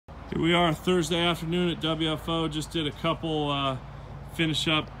Here we are Thursday afternoon at WFO. Just did a couple finish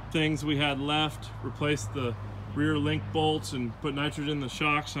up things we had left, replaced the rear link bolts and put nitrogen in the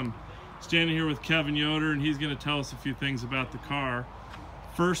shocks. I'm standing here with Keven Yoder, and he's going to tell us a few things about the car.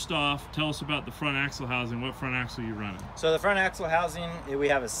 First off, tell us about the front axle housing. What front axle are you running? So the front axle housing, we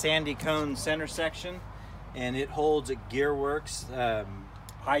have a sandy cone center section, and it holds a Gearworks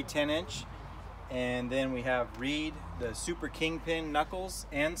high 10-inch. And then we have Reed, the Super Kingpin knuckles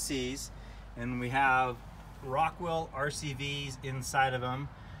and C's, and we have Rockwell RCVs inside of them,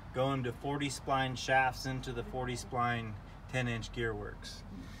 going to 40 spline shafts into the 40 spline 10-inch Gearworks.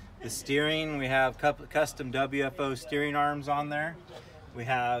 The steering, we have custom WFO steering arms on there. We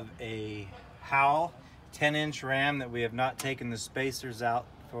have a Howell 10-inch ram that we have not taken the spacers out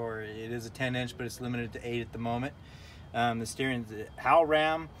for. It is a 10-inch, but it's limited to 8 at the moment. The steering is a Howell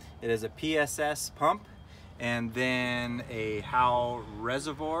ram. It is a PSS pump, and then a Howell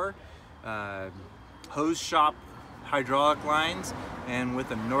reservoir, hose shop hydraulic lines, and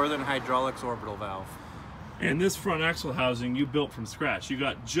with a Northern Hydraulics orbital valve. And this front axle housing you built from scratch. You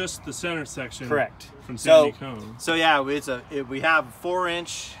got just the center section. Correct. From sandy cone. So yeah, we have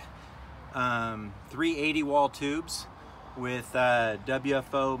 4-inch 380 wall tubes with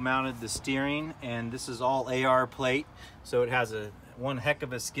WFO mounted the steering, and this is all AR plate, so it has one heck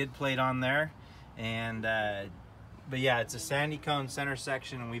of a skid plate on there. And but yeah, it's a sandy cone center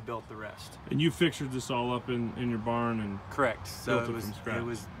section, and we built the rest. And you fixtured this all up in your barn? And correct. So it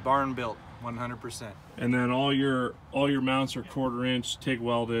was barn built 100%. And then all your mounts are 1/4 inch TIG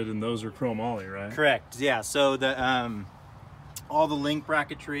welded, and those are chrome ollie, right? Correct. Yeah. So the all the link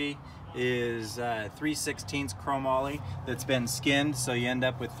bracketry is 3/16 chrome ollie that's been skinned, so you end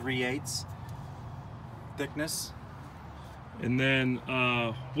up with 3/8 thickness. And then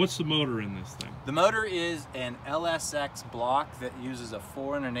what's the motor in this thing? The motor is an LSX block that uses a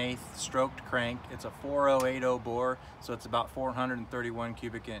 4 1/8 stroked crank. It's a 4080 bore, so it's about 431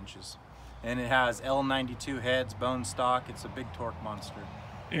 cubic inches. And it has L92 heads, bone stock. It's a big torque monster.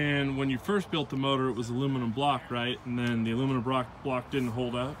 And when you first built the motor, it was aluminum block, right? And then the aluminum block didn't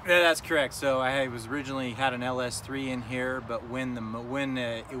hold up? Yeah, that's correct. So I was originally had an LS3 in here, but when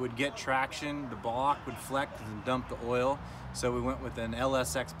it would get traction, the block would flex and dump the oil. So we went with an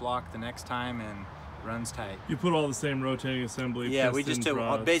LSX block the next time, and it runs tight. You put all the same rotating assembly? Yeah, we just took,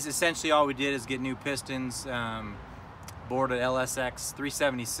 essentially all we did is get new pistons, bored an LSX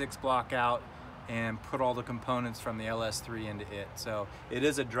 376 block out, and put all the components from the LS3 into it. So it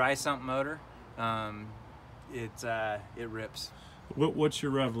is a dry sump motor. It rips. What's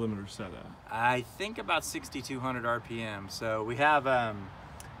your rev limiter set at? I think about 6,200 RPM. So we have,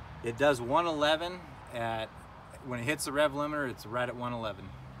 it does 111 at, when it hits the rev limiter, it's right at 111.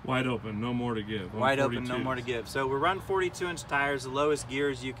 Wide open, no more to give. Wide open, no more to give. So we run 42-inch tires. The lowest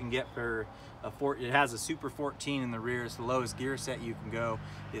gears you can get for it has a Super 14 in the rear, so the lowest gear set you can go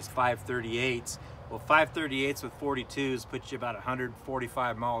is 538s. Well, 538s with 42s puts you about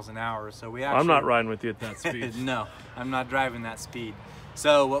 145 miles an hour. So we actually... I'm not riding with you at that speed. No, I'm not driving that speed.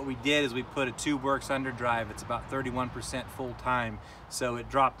 So what we did is we put a TubeWorks underdrive. It's about 31% full time, so it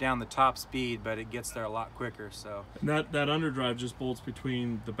dropped down the top speed, but it gets there a lot quicker. So and that underdrive just bolts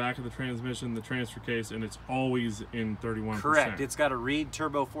between the back of the transmission, the transfer case, and it's always in 31%. Correct. It's got a Reed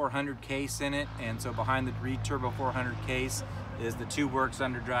Turbo 400 case in it, and so behind the Reed Turbo 400 case is the TubeWorks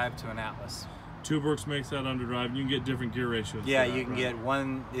underdrive to an Atlas. TubeWorks makes that underdrive, and you can get different gear ratios. Yeah, you can get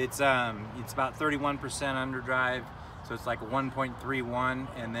one. It's about 31% underdrive. So it's like a 1.31,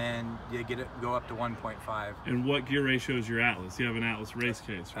 and then you go up to 1.5. And what gear ratio is your Atlas? You have an Atlas race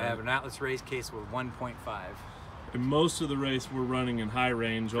case, right? I have an Atlas race case with 1.5. And most of the race we're running in high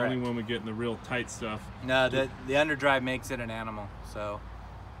range. Correct. Only when we get in the real tight stuff. No, the underdrive makes it an animal. So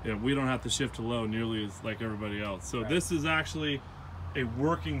yeah, we don't have to shift to low nearly as like everybody else. So right. This is actually a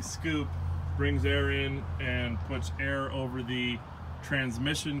working scoop, brings air in and puts air over the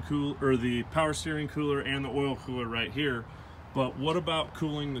transmission cooler, or the power steering cooler, and the oil cooler right here. But what about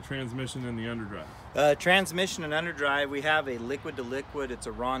cooling the transmission and the underdrive? Transmission and underdrive, we have a liquid to liquid. It's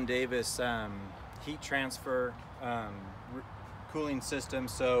a Ron Davis heat transfer cooling system.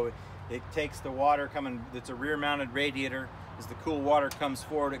 So it takes the water coming, it's a rear mounted radiator. As the cool water comes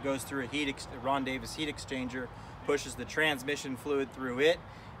forward, it goes through a Ron Davis heat exchanger, pushes the transmission fluid through it,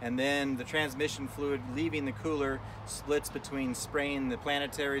 and then the transmission fluid leaving the cooler splits between spraying the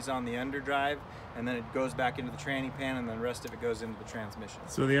planetaries on the underdrive, and then it goes back into the tranny pan, and then the rest of it goes into the transmission.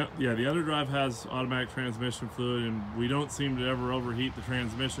 So the underdrive has automatic transmission fluid, and we don't seem to ever overheat the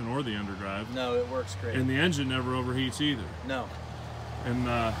transmission or the underdrive. No, it works great. And the engine never overheats either. No. And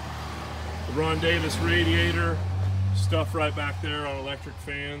the Ron Davis radiator stuff right back there on electric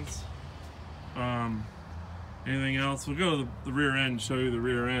fans. Anything else? We'll go to the rear end and show you the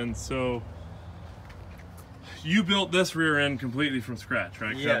rear end. So you built this rear end completely from scratch,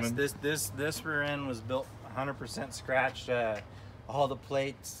 right, Keven? Yes, this rear end was built 100% scratch. All the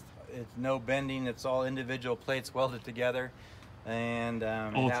plates, it's no bending. It's all individual plates welded together, and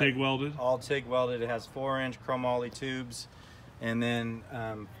all TIG welded. All TIG welded. It has 4-inch chromoly tubes, and then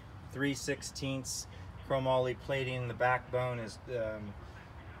 3/16 chromoly plating. The backbone is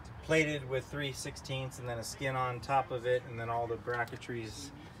plated with 3/16, and then a skin on top of it, and then all the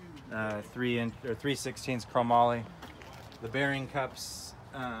bracketries 3/16 chromoly. The bearing cups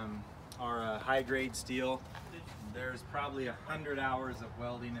are a high-grade steel. There's probably 100 hours of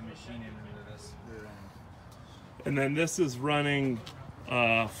welding and machining into this rear end. And then this is running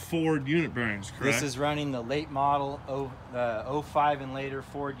Ford unit bearings, correct? This is running the late model 05 and later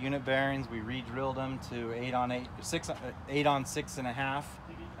Ford unit bearings. We re-drilled them to 8 on 6.5.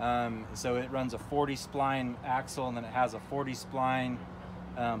 So it runs a 40 spline axle, and then it has a 40 spline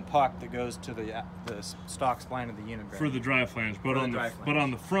puck that goes to the stock spline of the unit bearing. For the drive flange, but on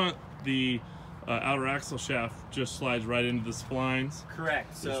the front, the outer axle shaft just slides right into the splines.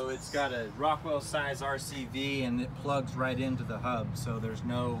 Correct. So it's got a Rockwell size RCV, and it plugs right into the hub. So there's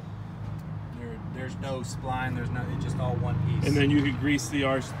no spline. It's just all one piece. And then you can grease the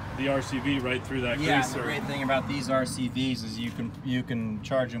RCV right through that greaser. Yeah, the great thing about these RCVs is you can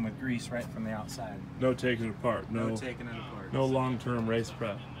charge them with grease right from the outside. No taking it apart. No taking it apart. No long-term race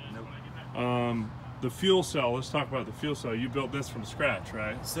prep. Nope. The fuel cell, let's talk about the fuel cell. You built this from scratch,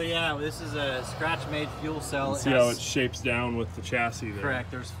 right? So yeah, this is a scratch-made fuel cell. See how it shapes down with the chassis there. Correct.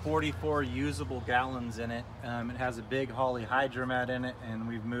 There's 44 usable gallons in it. It has a big Holley hydromat in it, and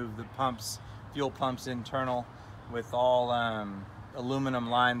we've moved the fuel pumps internal with all aluminum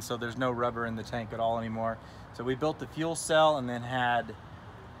lines, so there's no rubber in the tank at all anymore. So we built the fuel cell, and then had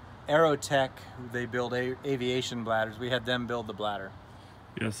Aerotech, they build aviation bladders. We had them build the bladder.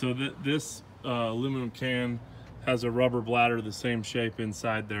 Yeah, so this aluminum can has a rubber bladder the same shape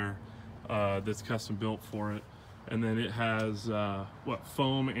inside there that's custom built for it, and then it has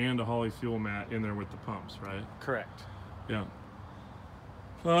foam and a Holley fuel mat in there with the pumps, right? Correct. Yeah.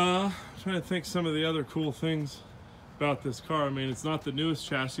 Trying to think some of the other cool things about this car. I mean, it's not the newest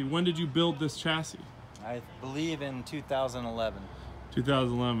chassis. When did you build this chassis? I believe in 2011.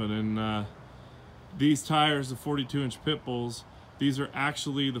 2011, and these tires, the 42-inch pit bulls, these are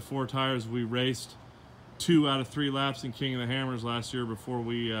actually the 4 tires we raced 2 out of 3 laps in King of the Hammers last year before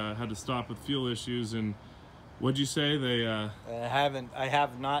we had to stop with fuel issues. And what'd you say? I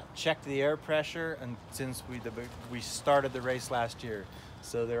have not checked the air pressure and since we started the race last year,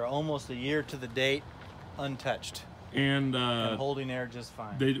 so they're almost a year to the date, untouched. And holding air just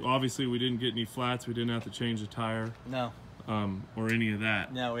fine. Obviously we didn't get any flats. We didn't have to change the tire. No. Or any of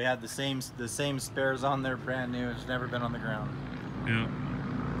that. No, we had the same spares on there, brand new. It's never been on the ground. Yeah.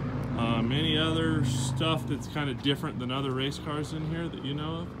 Any other stuff that's kind of different than other race cars in here that you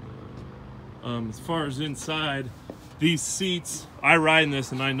know of? As far as inside, these seats, I ride in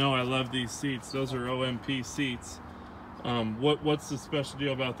this and I know I love these seats. Those are OMP seats. What's the special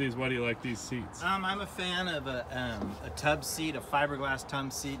deal about these? Why do you like these seats? I'm a fan of a tub seat, a fiberglass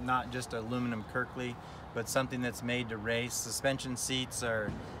tub seat, not just aluminum Kirkley, but something that's made to race. Suspension seats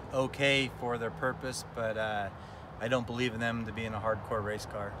are okay for their purpose, but I don't believe in them to be in a hardcore race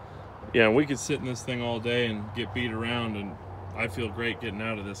car. Yeah, we could sit in this thing all day and get beat around, and I feel great getting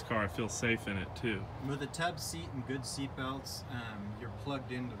out of this car. I feel safe in it too. With a tub seat and good seat belts, you're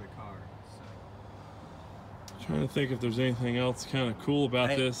plugged into the car. So. Trying to think if there's anything else kind of cool about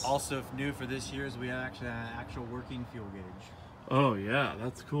this. Also new for this year is we actually have an actual working fuel gauge. Oh yeah,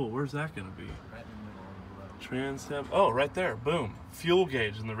 that's cool. Where's that going to be? Right in the middle of the road. Transom. Oh, right there. Boom. Fuel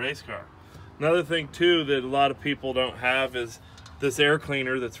gauge in the race car. Another thing too that a lot of people don't have is this air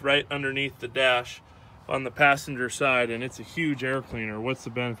cleaner that's right underneath the dash on the passenger side, and it's a huge air cleaner. What's the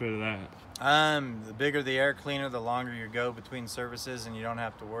benefit of that? The bigger the air cleaner, the longer you go between services, and you don't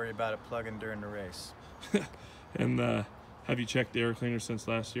have to worry about it plugging during the race. And have you checked the air cleaner since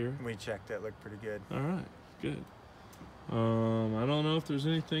last year? We checked it. Looked pretty good. All right, good. I don't know if there's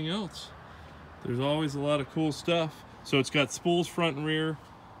anything else. There's always a lot of cool stuff. So it's got spools front and rear,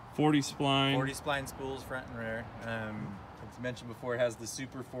 40 spline. 40 spline spools front and rear. As mentioned before, it has the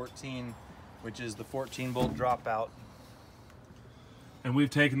Super 14, which is the 14-bolt dropout. And we've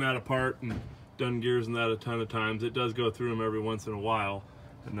taken that apart and done gears in that a ton of times. It does go through them every once in a while.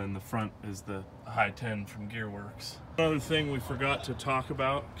 And then the front is the high 10 from Gearworks. Another thing we forgot to talk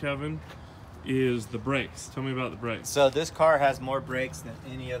about, Keven, is the brakes. Tell me about the brakes. So this car has more brakes than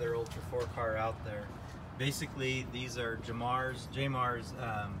any other Ultra 4 car out there. Basically, these are Jamar's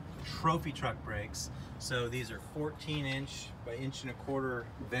trophy truck brakes. So these are 14-inch by 1.25"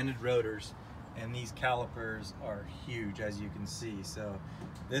 vented rotors, and these calipers are huge, as you can see. So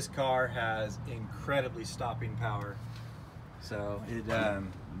this car has incredibly stopping power. So it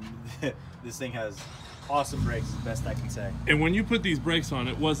this thing has awesome brakes, as best I can say. And when you put these brakes on,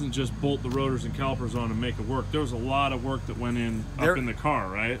 it wasn't just bolt the rotors and calipers on and make it work. There was a lot of work that went in up in the car,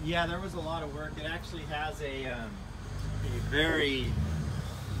 right? Yeah, there was a lot of work. It actually has a very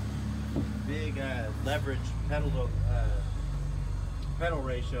big leverage pedal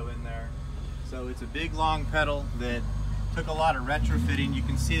ratio in there. So it's a big long pedal that took a lot of retrofitting. You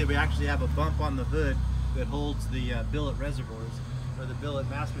can see that we actually have a bump on the hood that holds the billet reservoirs, or the billet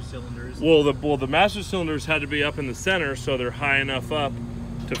master cylinders. Well, the master cylinders had to be up in the center so they're high enough up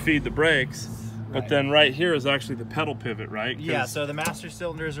to feed the brakes. But then right here is actually the pedal pivot, right? Yeah, so the master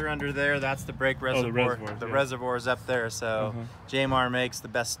cylinders are under there. That's the brake reservoir. The reservoir's up there. So JMR makes the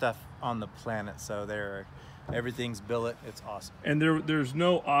best stuff on the planet. So everything's billet. It's awesome. And there's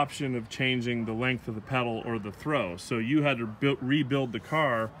no option of changing the length of the pedal or the throw. So you had to rebuild the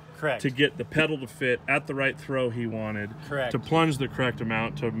car. Correct. To get the pedal to fit at the right throw he wanted. Correct. To plunge the correct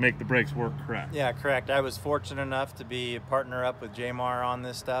amount to make the brakes work correct. Yeah, correct. I was fortunate enough to be a partner up with JMR on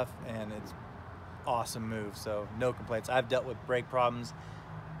this stuff, and it's awesome move. So no complaints. I've dealt with brake problems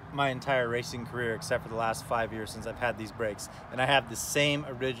my entire racing career except for the last 5 years since I've had these brakes, and I have the same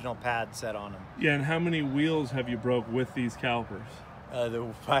original pad set on them. Yeah, and how many wheels have you broke with these calipers?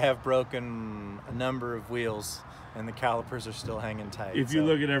 I have broken a number of wheels, and the calipers are still hanging tight. If you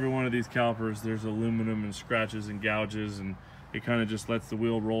look at every one of these calipers, there's aluminum and scratches and gouges, and it kind of just lets the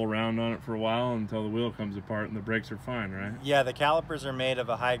wheel roll around on it for a while until the wheel comes apart and the brakes are fine, right? Yeah, the calipers are made of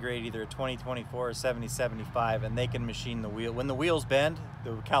a high grade, either 2024 or 7075, and they can machine the wheel. When the wheels bend,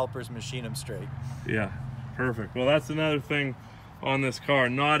 the calipers machine them straight. Yeah, perfect. Well, that's another thing on this car.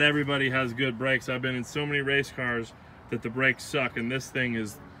 Not everybody has good brakes. I've been in so many race cars that the brakes suck, and this thing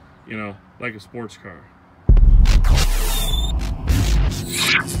is, you know, like a sports car.